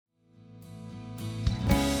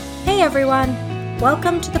Hey everyone,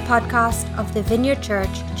 welcome to the podcast of the Vineyard Church,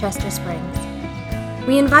 Chester Springs.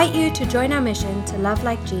 We invite you to join our mission to love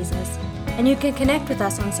like Jesus, and you can connect with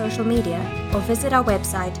us on social media or visit our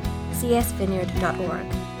website, csvineyard.org.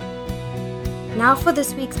 Now for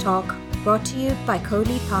this week's talk, brought to you by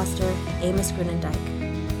co-lead pastor Amos Groenendyk.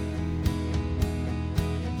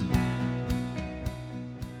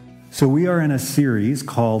 So we are in a series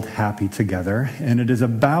called Happy Together, and it is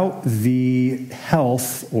about the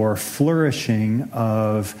health or flourishing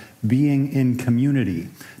of being in community,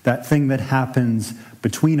 that thing that happens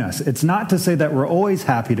between us. It's not to say that we're always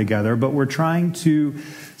happy together, but we're trying to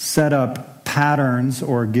set up patterns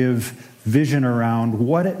or give vision around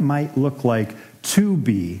what it might look like to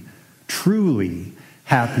be truly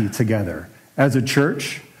happy together as a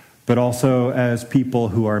church, but also as people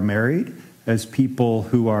who are married, as people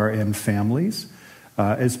who are in families,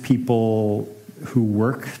 as people who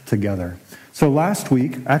work together. So last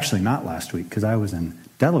week, actually not last week, because I was in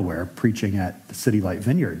Delaware preaching at the City Light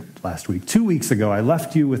Vineyard last week. 2 weeks ago, I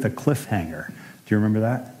left you with a cliffhanger. Do you remember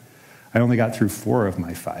that? I only got through 4 of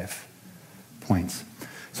my 5 points.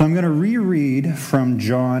 So I'm going to reread from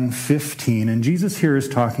John 15, and Jesus here is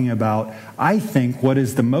talking about, I think, what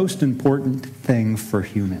is the most important thing for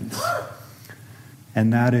humans,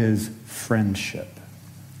 and that is friendship.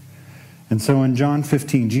 And so in John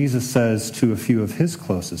 15, Jesus says to a few of his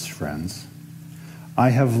closest friends,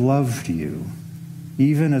 I have loved you,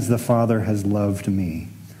 even as the Father has loved me.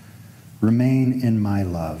 Remain in my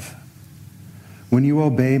love. When you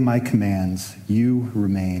obey my commands, you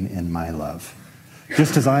remain in my love,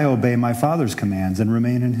 just as I obey my Father's commands and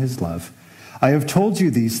remain in his love. I have told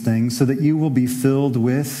you these things so that you will be filled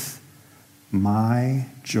with my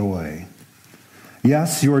joy.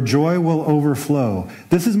 Yes, your joy will overflow.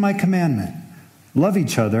 This is my commandment. Love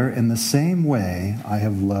each other in the same way I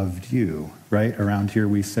have loved you. Right? Around here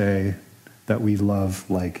we say that we love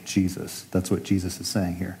like Jesus. That's what Jesus is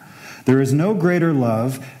saying here. There is no greater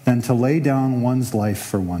love than to lay down one's life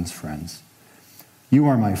for one's friends. You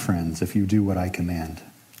are my friends if you do what I command.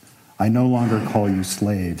 I no longer call you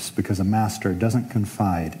slaves because a master doesn't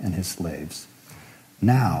confide in his slaves.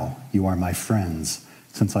 Now you are my friends,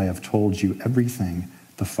 since I have told you everything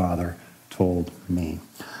the Father told me.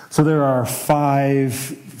 So there are 5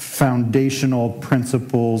 foundational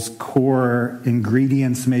principles, core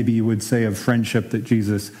ingredients, maybe you would say, of friendship that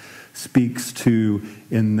Jesus speaks to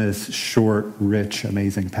in this short, rich,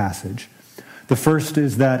 amazing passage. The first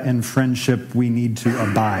is that in friendship we need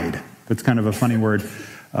to abide. That's kind of a funny word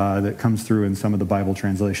that comes through in some of the Bible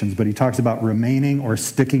translations, but he talks about remaining or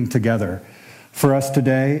sticking together. For us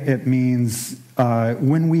today, it means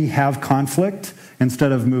when we have conflict,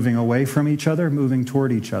 instead of moving away from each other, moving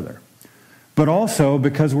toward each other. But also,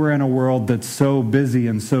 because we're in a world that's so busy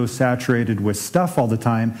and so saturated with stuff all the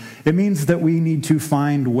time, it means that we need to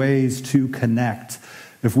find ways to connect.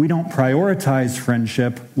 If we don't prioritize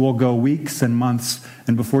friendship, we'll go weeks and months,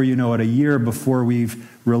 and before you know it, a year before we've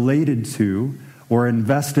related to or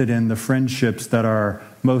invested in the friendships that are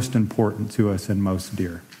most important to us and most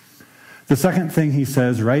dear. The second thing he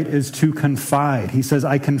says, right, is to confide. He says,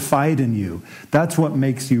 I confide in you. That's what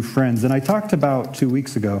makes you friends. And I talked about 2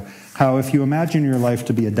 weeks ago how if you imagine your life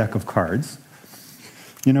to be a deck of cards,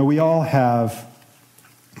 you know, we all have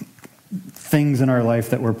things in our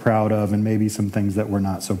life that we're proud of and maybe some things that we're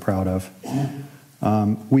not so proud of.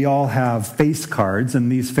 We all have face cards, and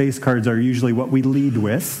these face cards are usually what we lead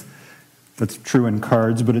with. That's true in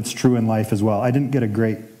cards, but it's true in life as well. I didn't get a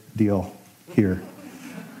great deal here.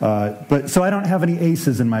 So I don't have any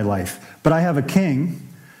aces in my life, but I have a king.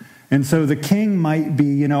 And so the king might be,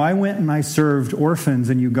 you know, I went and I served orphans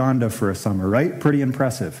in Uganda for a summer, right? Pretty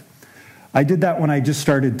impressive. I did that when I just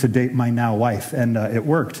started to date my now wife, and it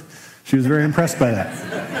worked. She was very impressed by that.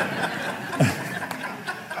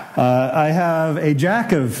 I have a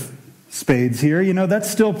jack of spades here. You know, that's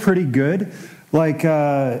still pretty good. Like,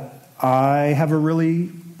 I have a really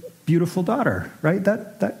beautiful daughter, right?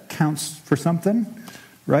 That counts for something.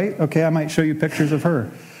 Right? Okay, I might show you pictures of her.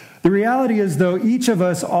 The reality is, though, each of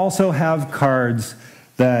us also have cards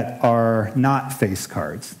that are not face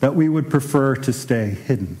cards, that we would prefer to stay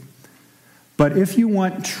hidden. But if you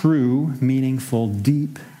want true, meaningful,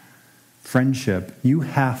 deep friendship, you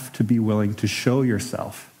have to be willing to show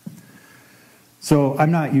yourself. So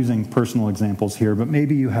I'm not using personal examples here, but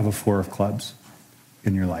maybe you have a 4 of clubs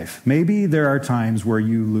in your life. Maybe there are times where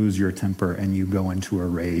you lose your temper and you go into a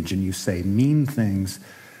rage and you say mean things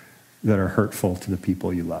that are hurtful to the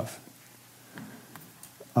people you love.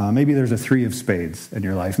 Maybe there's a 3 of spades in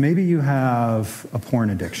your life. Maybe you have a porn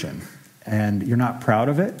addiction and you're not proud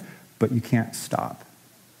of it, but you can't stop.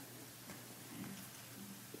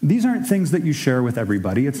 these aren't things that you share with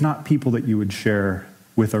everybody. It's not people that you would share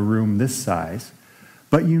with a room this size.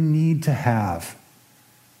 But you need to have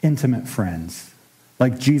intimate friends,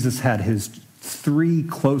 like Jesus had his 3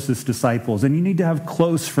 closest disciples. And you need to have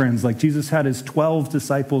close friends, like Jesus had his 12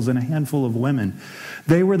 disciples and a handful of women.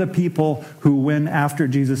 They were the people who, when after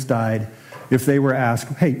Jesus died, if they were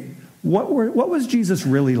asked, hey, what was Jesus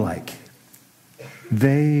really like?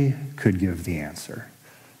 They could give the answer.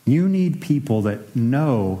 You need people that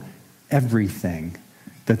know everything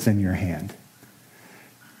that's in your hand.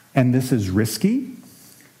 And this is risky,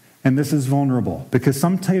 and this is vulnerable, because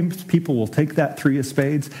sometimes people will take that 3 of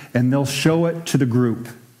spades and they'll show it to the group.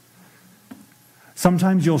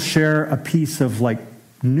 Sometimes you'll share a piece of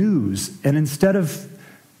news, and instead of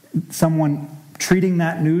someone treating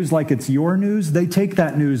that news like it's your news, they take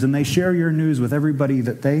that news and they share your news with everybody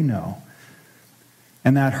that they know.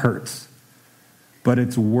 And that hurts. But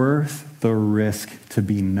it's worth the risk to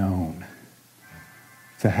be known,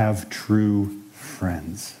 to have true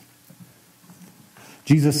friends.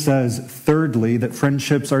 Jesus says, thirdly, that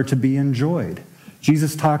friendships are to be enjoyed.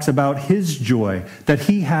 Jesus talks about his joy that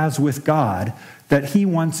he has with God, that he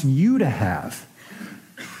wants you to have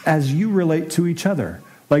as you relate to each other.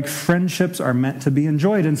 Like, friendships are meant to be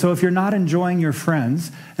enjoyed. And so if you're not enjoying your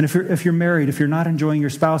friends, and if you're married, if you're not enjoying your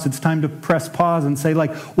spouse, it's time to press pause and say,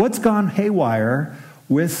 what's gone haywire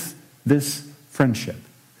with this friendship?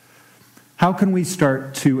 How can we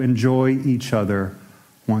start to enjoy each other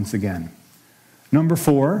once again? Number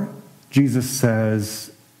 4, Jesus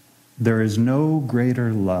says, there is no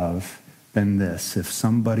greater love than this, if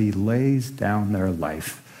somebody lays down their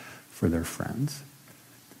life for their friends.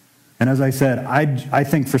 And as I said, I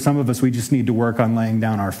think for some of us, we just need to work on laying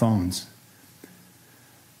down our phones.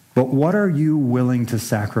 But what are you willing to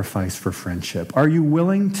sacrifice for friendship? Are you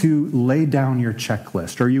willing to lay down your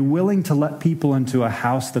checklist? Are you willing to let people into a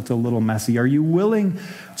house that's a little messy? Are you willing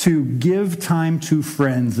to give time to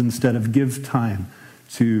friends instead of give time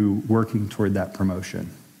to working toward that promotion?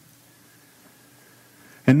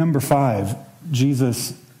 And number 5,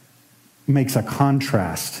 Jesus makes a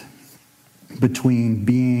contrast between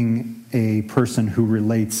being a person who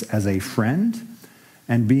relates as a friend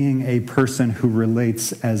and being a person who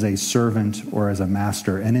relates as a servant or as a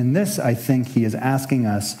master. And in this, I think he is asking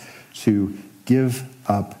us to give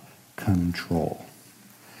up control.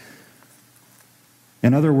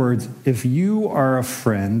 In other words, if you are a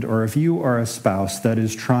friend or if you are a spouse that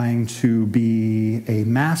is trying to be a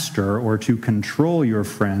master or to control your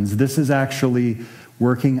friends, this is actually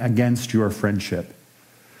working against your friendship.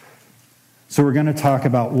 So we're going to talk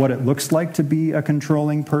about what it looks like to be a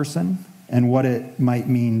controlling person and what it might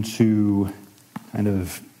mean to kind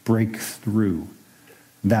of break through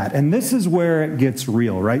that. And this is where it gets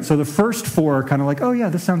real, right? So the first 4 are kind of like, oh yeah,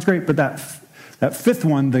 this sounds great. But that 5th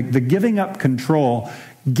one, the giving up control,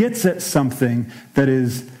 gets at something that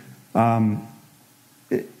is,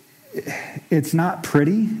 it's not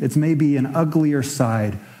pretty. It's maybe an uglier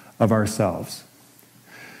side of ourselves.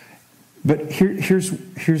 But here's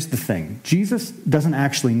the thing. Jesus doesn't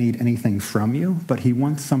actually need anything from you, but he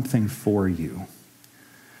wants something for you.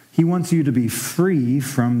 He wants you to be free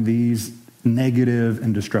from these negative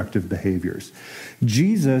and destructive behaviors.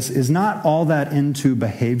 Jesus is not all that into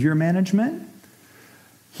behavior management.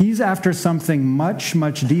 He's after something much,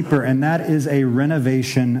 much deeper, and that is a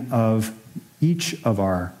renovation of each of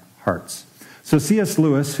our hearts. So C.S.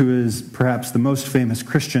 Lewis, who is perhaps the most famous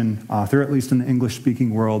Christian author, at least in the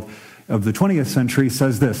English-speaking world of the 20th century,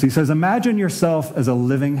 says this. He says, imagine yourself as a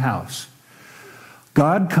living house.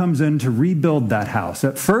 God comes in to rebuild that house.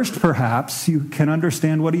 At first, perhaps, you can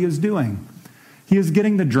understand what he is doing. He is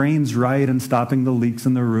getting the drains right and stopping the leaks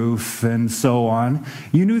in the roof and so on.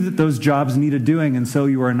 You knew that those jobs needed doing, and so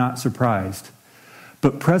you are not surprised.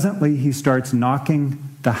 But presently, he starts knocking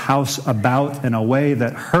the house about in a way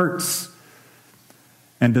that hurts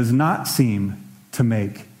and does not seem to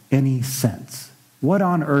make any sense. What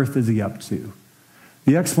on earth is he up to?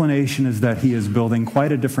 The explanation is that he is building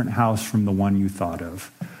quite a different house from the one you thought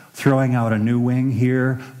of. Throwing out a new wing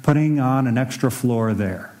here, putting on an extra floor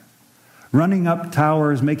there. Running up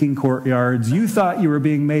towers, making courtyards. You thought you were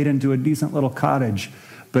being made into a decent little cottage,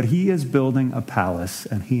 but he is building a palace,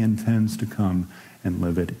 and he intends to come and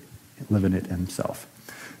live in it himself.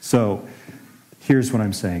 So here's what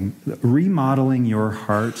I'm saying. Remodeling your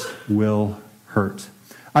heart will hurt.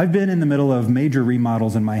 I've been in the middle of major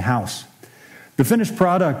remodels in my house. The finished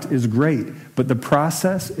product is great, but the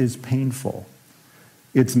process is painful.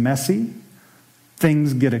 It's messy.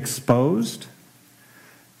 Things get exposed.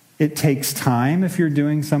 It takes time if you're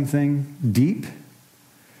doing something deep.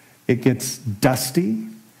 It gets dusty.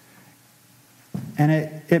 And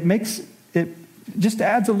it just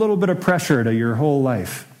adds a little bit of pressure to your whole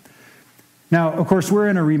life. Now, of course, we're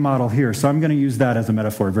in a remodel here, so I'm going to use that as a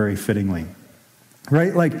metaphor very fittingly.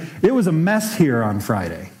 Right? Like, it was a mess here on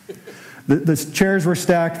Friday. The chairs were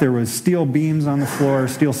stacked. There was steel beams on the floor,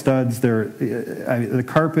 steel studs. The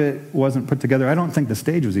carpet wasn't put together. I don't think the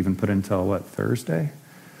stage was even put until, Thursday?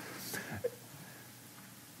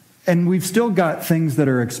 And we've still got things that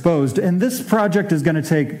are exposed. And this project is going to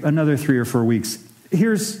take another 3 or 4 weeks.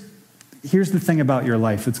 Here's the thing about your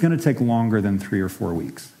life. It's going to take longer than 3 or 4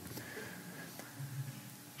 weeks.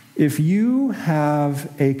 If you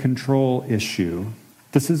have a control issue,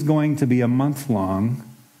 this is going to be a month-long,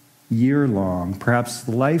 year-long, perhaps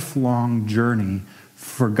lifelong journey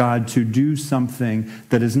for God to do something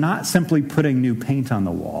that is not simply putting new paint on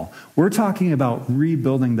the wall. We're talking about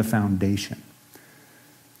rebuilding the foundation.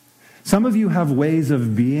 Some of you have ways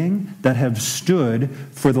of being that have stood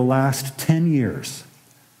for the last 10 years,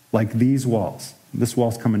 like these walls. This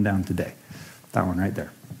wall's coming down today. That one right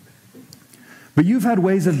there. But you've had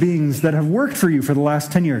ways of beings that have worked for you for the last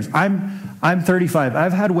 10 years. I'm 35.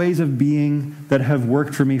 I've had ways of being that have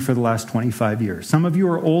worked for me for the last 25 years. Some of you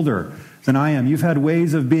are older than I am. You've had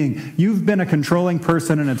ways of being. You've been a controlling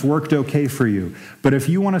person and it's worked okay for you. But if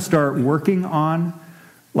you want to start working on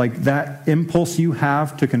that impulse you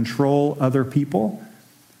have to control other people,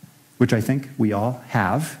 which I think we all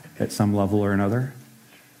have at some level or another,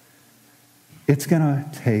 it's going to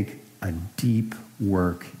take a deep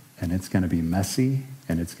work. And it's going to be messy,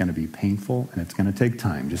 and it's going to be painful, and it's going to take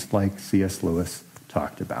time, just like C.S. Lewis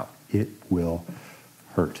talked about. It will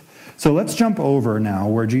hurt. So let's jump over now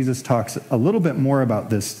where Jesus talks a little bit more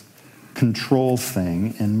about this control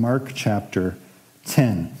thing in Mark chapter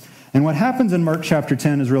 10. And what happens in Mark chapter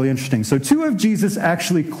 10 is really interesting. So 2 of Jesus'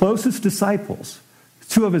 actually closest disciples,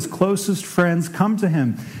 2 of his closest friends come to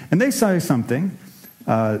him, and they say something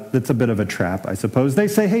that's a bit of a trap, I suppose. They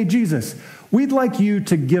say, "Hey, Jesus, we'd like you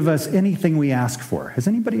to give us anything we ask for." Has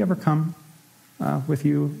anybody ever come with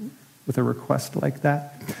you with a request like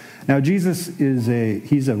that? Now, Jesus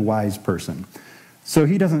he's a wise person. So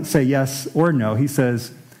he doesn't say yes or no. He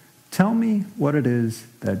says, "Tell me what it is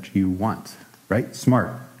that you want." Right?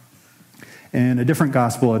 Smart. In a different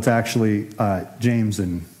gospel, it's actually James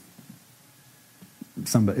and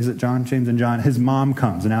somebody, is it John? James and John. His mom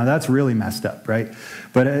comes. Now that's really messed up, right?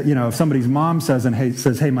 But if somebody's mom says,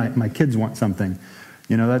 "Hey, my kids want something,"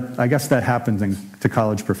 I guess that happens to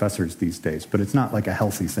college professors these days. But it's not like a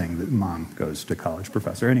healthy thing that mom goes to college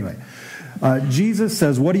professor. Anyway, Jesus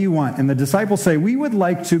says, "What do you want?" And the disciples say, "We would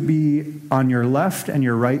like to be on your left and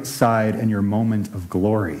your right side in your moment of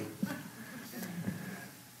glory."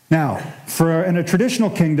 Now, in a traditional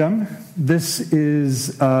kingdom, this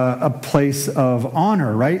is a place of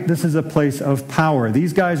honor, right? This is a place of power.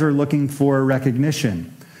 These guys are looking for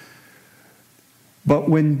recognition. But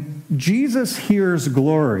when Jesus hears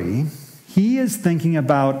glory, he is thinking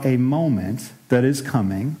about a moment that is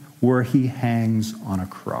coming where he hangs on a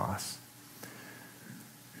cross.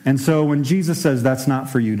 And so when Jesus says that's not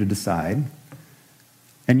for you to decide,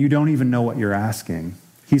 and you don't even know what you're asking,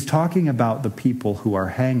 he's talking about the people who are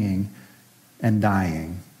hanging and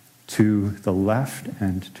dying to the left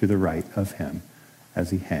and to the right of him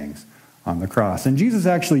as he hangs on the cross. And Jesus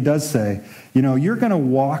actually does say, you're going to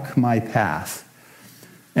walk my path,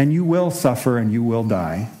 and you will suffer and you will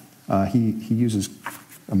die. He uses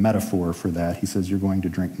a metaphor for that. He says, "You're going to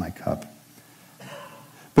drink my cup."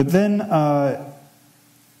 But then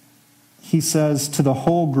he says to the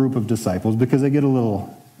whole group of disciples, because they get a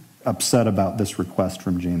little upset about this request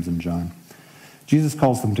from James and John, Jesus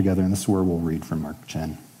calls them together, and this is where we'll read from Mark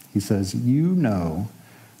 10. He says, "You know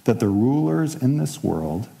that the rulers in this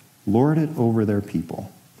world lord it over their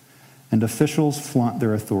people, and officials flaunt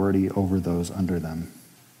their authority over those under them.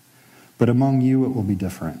 But among you it will be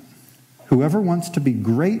different. Whoever wants to be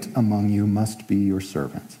great among you must be your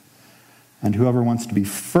servant, and whoever wants to be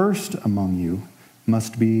first among you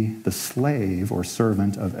must be the slave or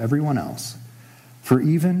servant of everyone else. For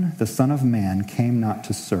even the Son of Man came not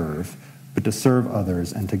to serve, but to serve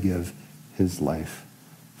others and to give his life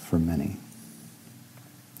for many."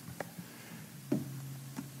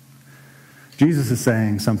 Jesus is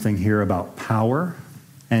saying something here about power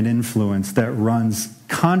and influence that runs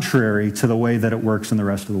contrary to the way that it works in the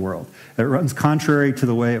rest of the world. It runs contrary to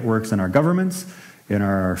the way it works in our governments, in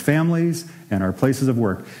our families, in our places of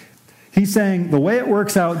work. He's saying the way it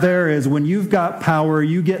works out there is when you've got power,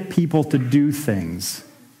 you get people to do things.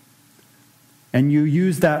 And you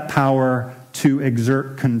use that power to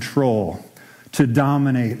exert control, to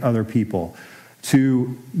dominate other people,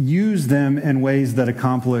 to use them in ways that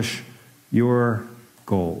accomplish your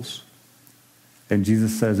goals. And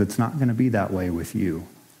Jesus says it's not going to be that way with you.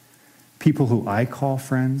 People who I call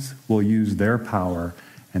friends will use their power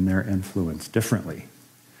and their influence differently.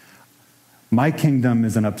 My kingdom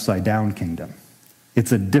is an upside-down kingdom.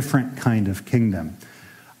 It's a different kind of kingdom.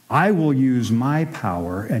 I will use my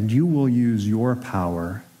power, and you will use your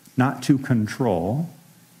power, not to control,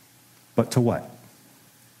 but to what?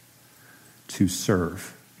 To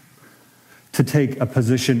serve. To take a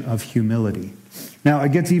position of humility. Now,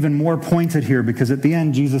 it gets even more pointed here because at the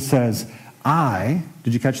end, Jesus says,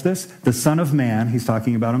 did you catch this? The Son of Man, he's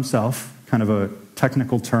talking about himself, kind of a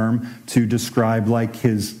technical term to describe like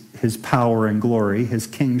his power and glory, his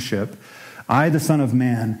kingship. I, the Son of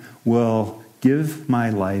Man, will give my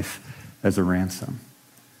life as a ransom.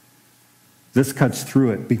 This cuts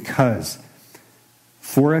through it because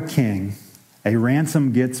for a king, a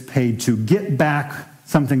ransom gets paid to get back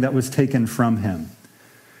something that was taken from him.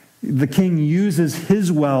 The king uses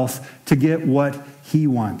his wealth to get what he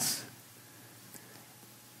wants.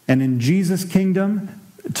 And in Jesus' kingdom,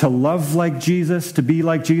 to love like Jesus, to be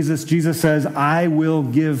like Jesus, Jesus says, I will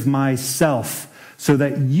give myself so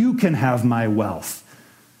that you can have my wealth,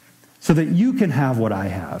 so that you can have what I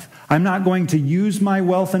have. I'm not going to use my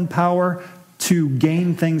wealth and power to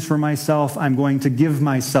gain things for myself. I'm going to give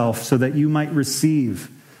myself so that you might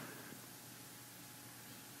receive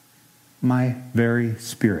my very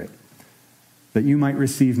spirit, that you might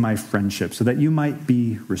receive my friendship, so that you might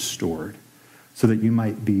be restored, so that you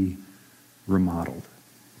might be remodeled.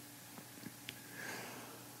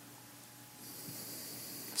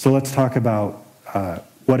 So let's talk about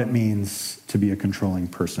what it means to be a controlling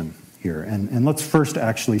person here. And let's first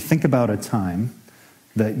actually think about a time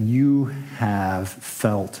that you have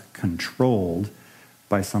felt controlled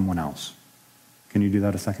by someone else. Can you do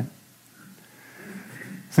that a second?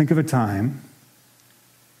 Think of a time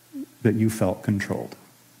that you felt controlled.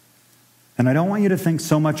 And I don't want you to think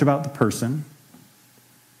so much about the person.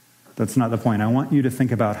 That's not the point. I want you to think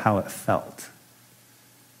about how it felt.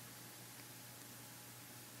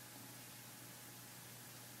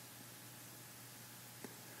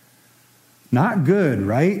 Not good,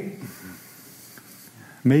 right?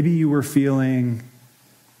 Maybe you were feeling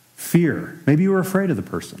fear. Maybe you were afraid of the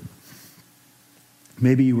person.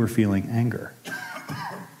 Maybe you were feeling anger.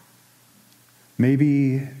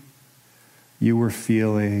 Maybe you were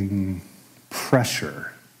feeling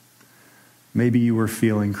pressure. Maybe you were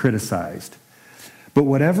feeling criticized. But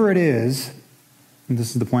whatever it is, and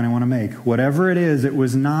this is the point I want to make, whatever it is, it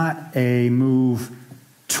was not a move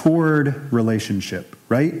toward relationship,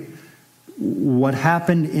 right? What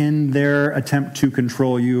happened in their attempt to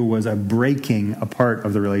control you was a breaking apart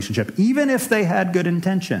of the relationship, even if they had good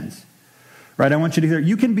intentions, right? I want you to hear,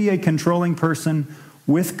 you can be a controlling person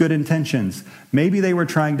with good intentions. Maybe they were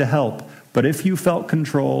trying to help, but if you felt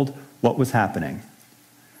controlled, what was happening?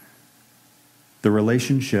 The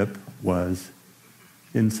relationship was,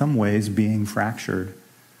 in some ways, being fractured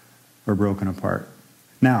or broken apart.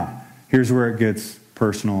 Now, here's where it gets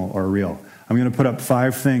personal or real. I'm going to put up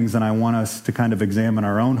 5 things, and I want us to kind of examine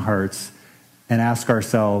our own hearts and ask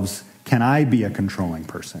ourselves, can I be a controlling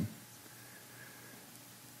person?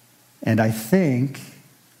 And I think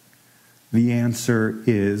the answer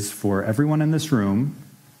is, for everyone in this room,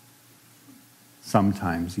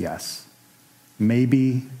 sometimes yes.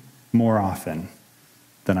 Maybe more often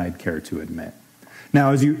than I'd care to admit.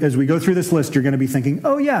 Now, as we go through this list, you're going to be thinking,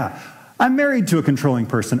 oh yeah, I'm married to a controlling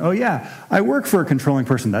person. Oh yeah, I work for a controlling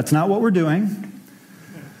person. That's not what we're doing.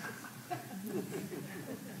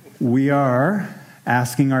 We are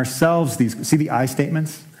asking ourselves these, see the I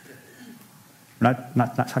statements? We're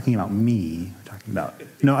not talking about me. We're talking about,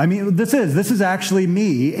 no, I mean, this is actually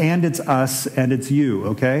me, and it's us, and it's you,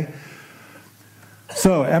 okay?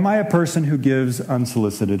 So, am I a person who gives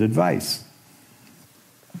unsolicited advice?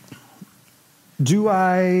 Do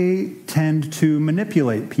I tend to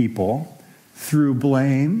manipulate people through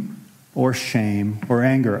blame or shame or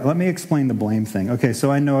anger? Let me explain the blame thing. Okay, so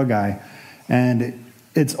I know a guy, and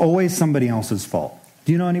it's always somebody else's fault.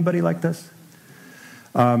 Do you know anybody like this?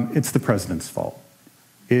 It's the president's fault.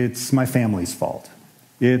 It's my family's fault.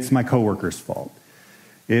 It's my coworker's fault.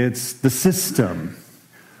 It's the system.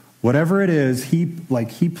 Whatever it is, he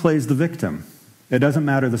plays the victim. It doesn't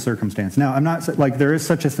matter the circumstance. Now, I'm not, there is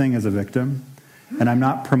such a thing as a victim, and I'm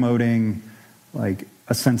not promoting,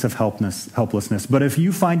 a sense of helplessness. But if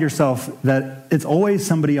you find yourself that it's always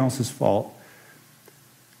somebody else's fault,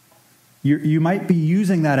 you might be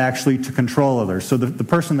using that actually to control others. So the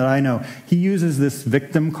person that I know, he uses this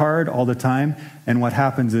victim card all the time, and what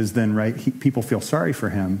happens is then, people feel sorry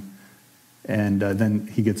for him, and then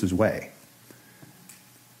he gets his way.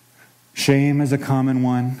 Shame is a common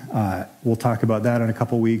one. We'll talk about that in a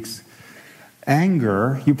couple weeks.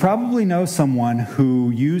 Anger, you probably know someone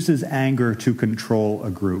who uses anger to control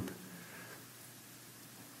a group.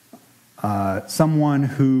 Someone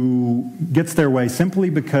who gets their way simply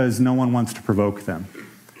because no one wants to provoke them.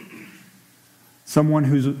 Someone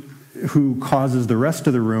who causes the rest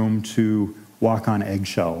of the room to walk on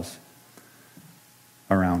eggshells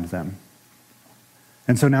around them.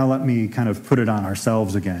 And so now let me kind of put it on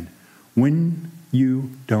ourselves again. When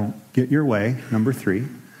you don't get your way, number 3,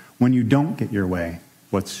 when you don't get your way,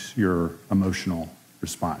 what's your emotional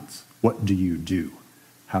response? What do you do?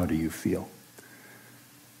 How do you feel?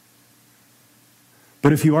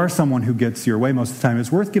 But if you are someone who gets your way most of the time,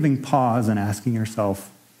 it's worth giving pause and asking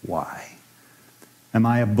yourself, why? Am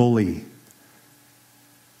I a bully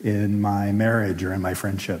in my marriage or in my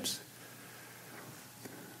friendships?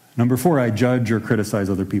 Number 4, I judge or criticize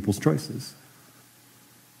other people's choices.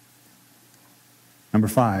 Number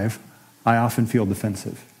 5, I often feel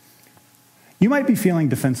defensive. You might be feeling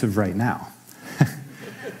defensive right now.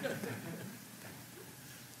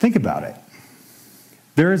 Think about it.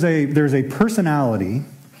 There's a personality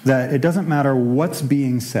that it doesn't matter what's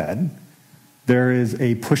being said, there is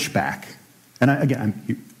a pushback. And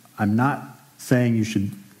I'm not saying you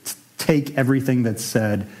should take everything that's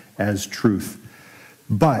said as truth.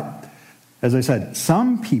 But, as I said,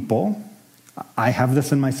 some people, I have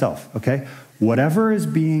this in myself, okay? Whatever is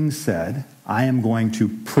being said, I am going to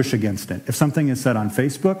push against it. If something is said on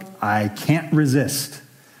Facebook, I can't resist.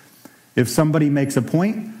 If somebody makes a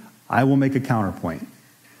point, I will make a counterpoint.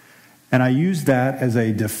 And I use that as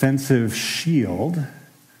a defensive shield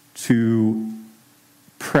to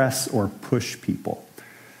press or push people.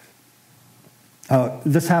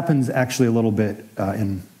 This happens actually a little bit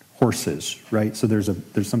in horses, right? So there's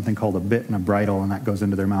something called a bit and a bridle, and that goes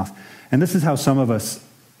into their mouth. And this is how some of us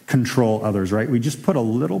control others, right? We just put a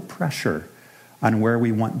little pressure on where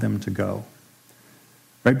we want them to go,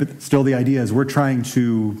 right? But still the idea is we're trying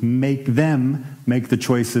to make them make the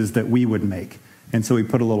choices that we would make. And so we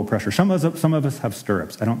put a little pressure. Some of us have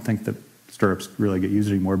stirrups. I don't think that stirrups really get used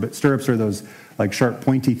anymore, but stirrups are those like sharp,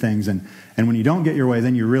 pointy things. And when you don't get your way,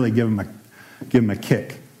 then you really give them a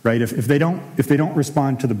kick, right? If they don't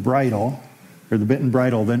respond to the bridle or the bit and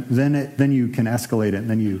bridle, then you can escalate it, and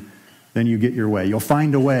then you get your way. You'll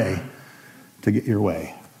find a way to get your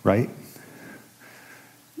way, right?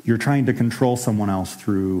 You're trying to control someone else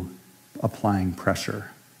through applying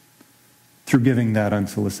pressure, through giving that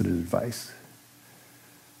unsolicited advice,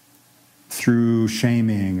 through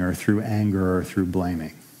shaming or through anger or through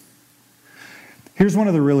blaming. Here's one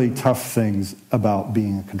of the really tough things about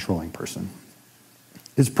being a controlling person,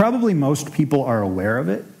 is probably most people are aware of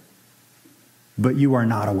it, but you are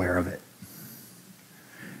not aware of it.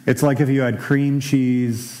 It's like if you had cream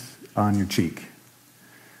cheese on your cheek.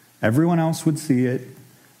 Everyone else would see it,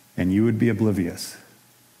 and you would be oblivious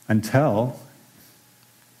until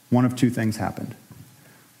one of 2 things happened.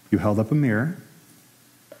 You held up a mirror,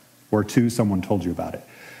 or 2, someone told you about it.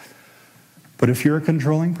 But if you're a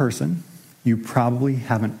controlling person, you probably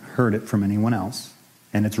haven't heard it from anyone else.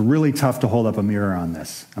 And it's really tough to hold up a mirror on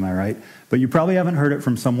this, am I right? But you probably haven't heard it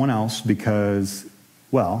from someone else because,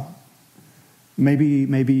 well,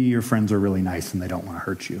 maybe your friends are really nice and they don't want to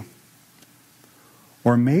hurt you.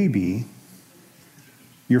 Or maybe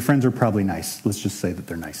your friends are probably nice. Let's just say that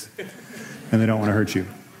they're nice and they don't want to hurt you.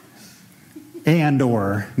 And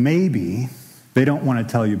or maybe they don't want to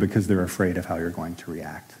tell you because they're afraid of how you're going to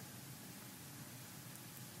react.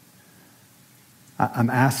 I'm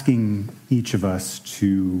asking each of us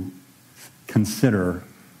to consider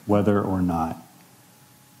whether or not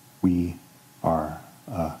we are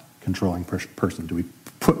a controlling person. Do we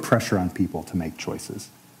put pressure on people to make choices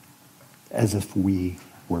as if we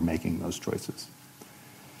were making those choices?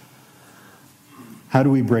 How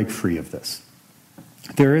do we break free of this?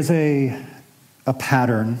 There is a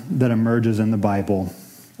pattern that emerges in the Bible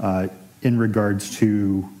in regards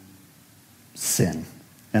to sin.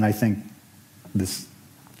 And I think this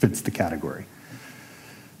fits the category.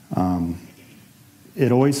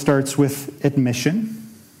 It always starts with admission,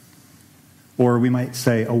 or we might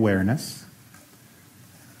say awareness.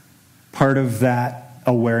 Part of that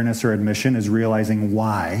awareness or admission is realizing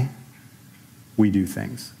why we do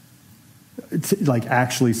things. It's like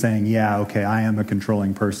actually saying, yeah, okay, I am a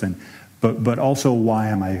controlling person, but also why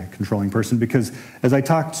am I a controlling person? Because as I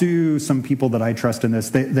talked to some people that I trust in this,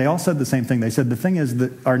 they all said the same thing. They said the thing is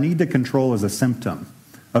that our need to control is a symptom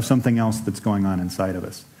of something else that's going on inside of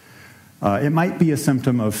us. It might be a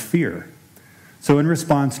symptom of fear. So in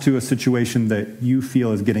response to a situation that you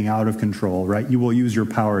feel is getting out of control, right, you will use your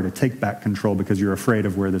power to take back control because you're afraid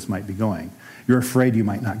of where this might be going. You're afraid you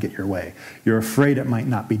might not get your way. You're afraid it might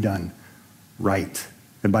not be done right.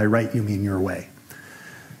 And by right, you mean your way.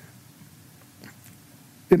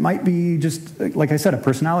 It might be just, like I said, a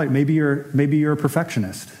personality. Maybe you're a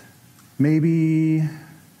perfectionist. Maybe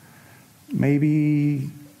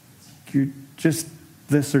you're just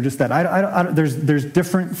this or just that. There's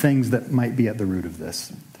different things that might be at the root of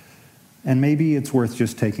this. And maybe it's worth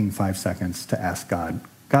just taking 5 seconds to ask God,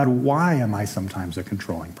 why am I sometimes a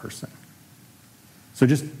controlling person? So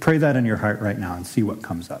just pray that in your heart right now and see what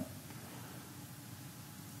comes up.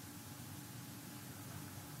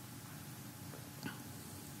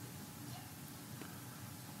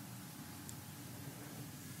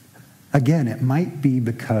 Again, it might be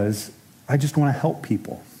because I just want to help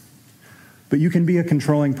people. But you can be a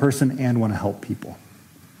controlling person and want to help people.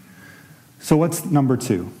 So what's number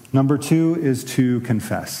 2? Number 2 is to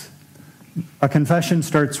confess. A confession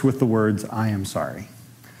starts with the words, I am sorry.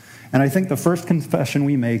 And I think the first confession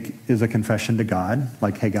we make is a confession to God,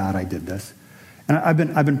 like, hey, God, I did this. And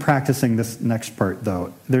I've been practicing this next part,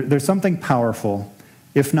 though. There's something powerful,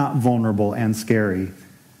 if not vulnerable and scary,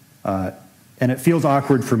 and it feels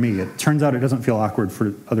awkward for me. It turns out it doesn't feel awkward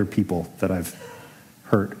for other people that I've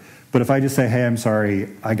hurt. But if I just say, hey, I'm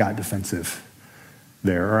sorry, I got defensive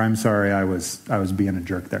there, or I'm sorry, I was being a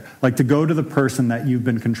jerk there. Like to go to the person that you've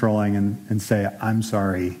been controlling and say, I'm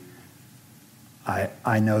sorry,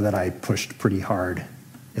 I know that I pushed pretty hard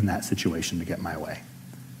in that situation to get my way.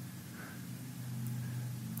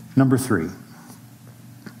 Number 3,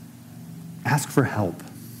 ask for help.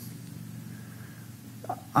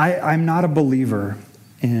 I'm not a believer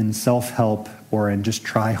in self-help or in just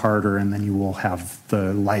try harder and then you will have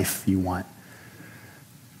the life you want.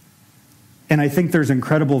 And I think there's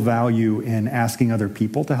incredible value in asking other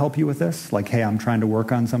people to help you with this. Like, hey, I'm trying to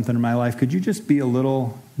work on something in my life. Could you just be a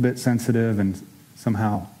little bit sensitive and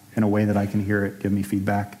somehow, in a way that I can hear it, give me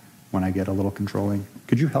feedback when I get a little controlling?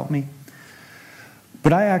 Could you help me?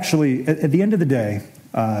 But I actually, at the end of the day,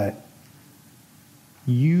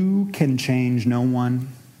 you can change no one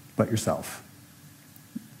but yourself.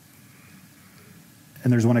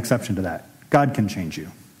 And there's one exception to that. God can change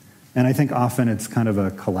you. And I think often it's kind of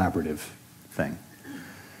a collaborative thing.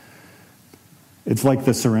 It's like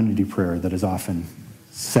the serenity prayer that is often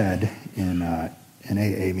said in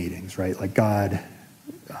AA meetings, right? Like, God,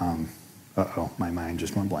 my mind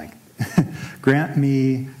just went blank. Grant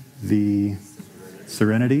me the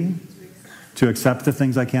serenity to accept the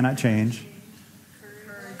things I cannot change,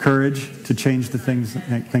 courage to change the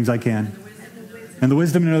things I can, and the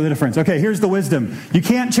wisdom to know the difference. Okay, here's the wisdom. You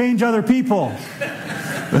can't change other people.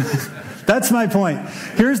 That's my point.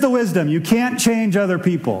 Here's the wisdom. You can't change other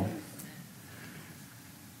people.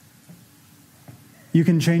 You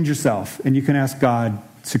can change yourself, and you can ask God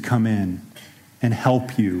to come in and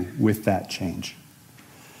help you with that change.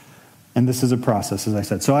 And this is a process, as I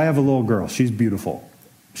said. So I have a little girl. She's beautiful.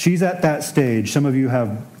 She's at that stage. Some of you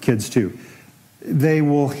have kids too. They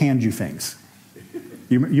will hand you things.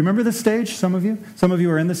 You remember this stage, some of you? Some of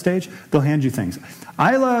you are in this stage. They'll hand you things.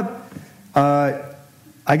 Isla,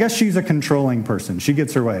 I guess she's a controlling person. She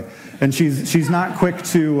gets her way. And she's not quick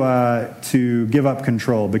to give up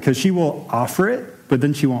control because she will offer it, but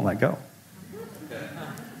then she won't let go.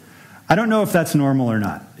 I don't know if that's normal or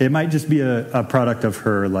not. It might just be a product of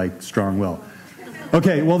her, like, strong will.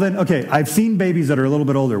 Okay, I've seen babies that are a little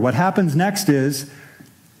bit older. What happens next is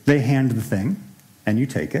they hand the thing, and you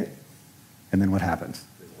take it, and then what happens?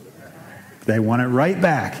 They want it right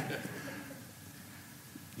back.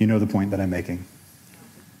 You know the point that I'm making.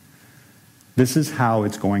 This is how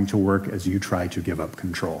it's going to work as you try to give up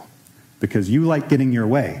control. Because you like getting your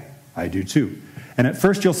way. I do too. And at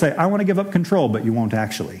first you'll say, I want to give up control, but you won't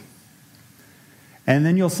actually. And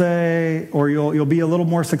then you'll say, or you'll be a little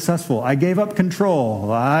more successful. I gave up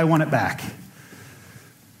control. I want it back.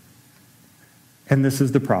 And this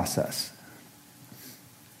is the process.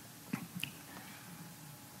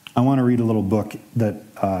 I want to read a little book that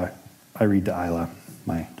I read to Isla,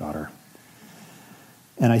 my daughter.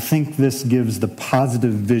 And I think this gives the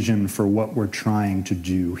positive vision for what we're trying to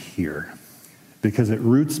do here. Because it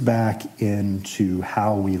roots back into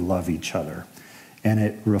how we love each other. And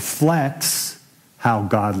it reflects how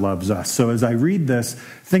God loves us. So as I read this,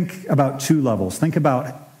 think about 2 levels. Think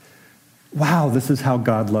about, wow, this is how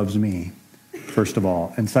God loves me, first of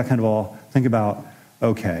all. And second of all, think about,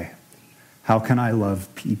 okay, how can I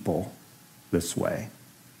love people this way?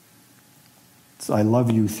 So I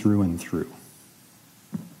love you through and through.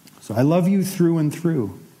 So I love you through and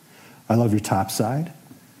through. I love your top side.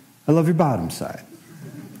 I love your bottom side.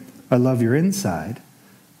 I love your inside.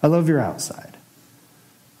 I love your outside.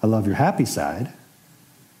 I love your happy side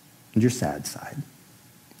and your sad side.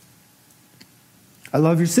 I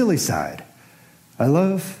love your silly side. I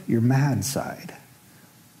love your mad side.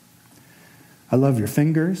 I love your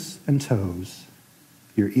fingers and toes,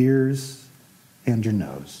 your ears and your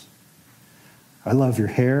nose. I love your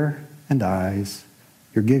hair and eyes,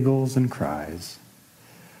 your giggles and cries.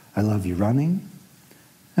 I love you running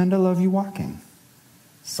and I love you walking,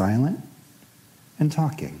 silent and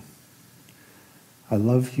talking. I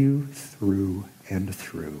love you through and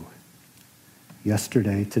through,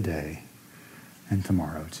 yesterday, today, and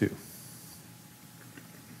tomorrow too.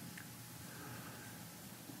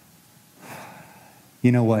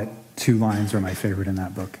 You know what 2 lines are my favorite in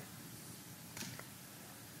that book?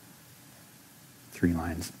 3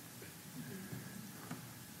 lines.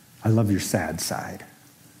 I love your sad side.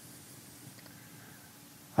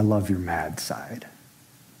 I love your mad side.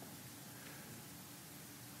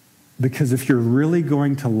 Because if you're really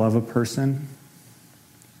going to love a person,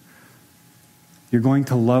 you're going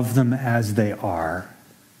to love them as they are.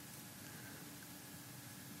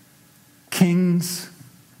 Kings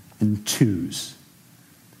and 2s.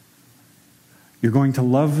 You're going to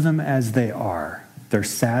love them as they are, their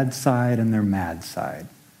sad side and their mad side.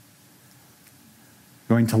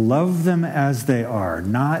 You're going to love them as they are,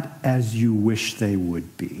 not as you wish they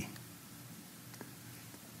would be.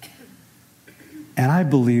 And I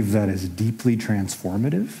believe that is deeply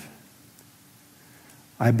transformative.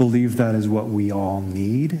 I believe that is what we all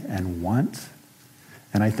need and want.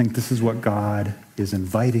 And I think this is what God is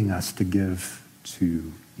inviting us to give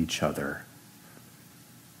to each other.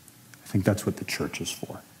 I think that's what the church is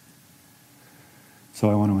for.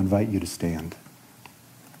 So I want to invite you to stand.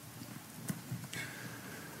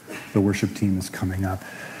 The worship team is coming up,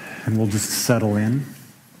 and we'll just settle in.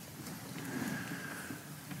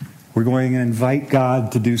 We're going to invite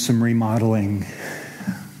God to do some remodeling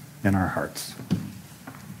in our hearts.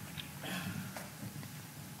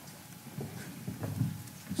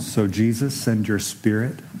 So Jesus, send your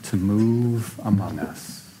Spirit to move among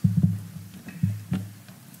us.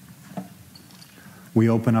 We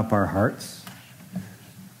open up our hearts,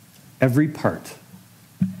 every part,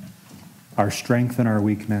 our strength and our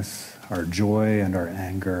weakness, our joy and our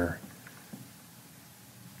anger,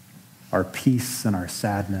 our peace and our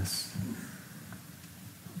sadness.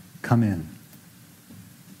 Come in.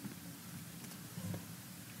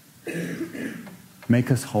 Make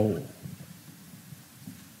us whole.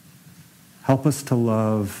 Help us to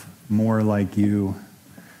love more like you,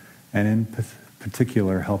 and in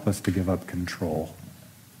particular, help us to give up control.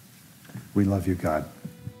 We love you, God.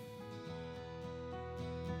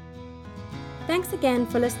 Thanks again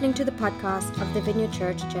for listening to the podcast of the Vineyard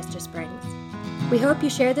Church, Chester Springs. We hope you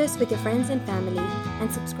share this with your friends and family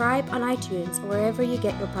and subscribe on iTunes or wherever you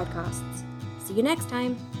get your podcasts. See you next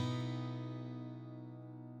time.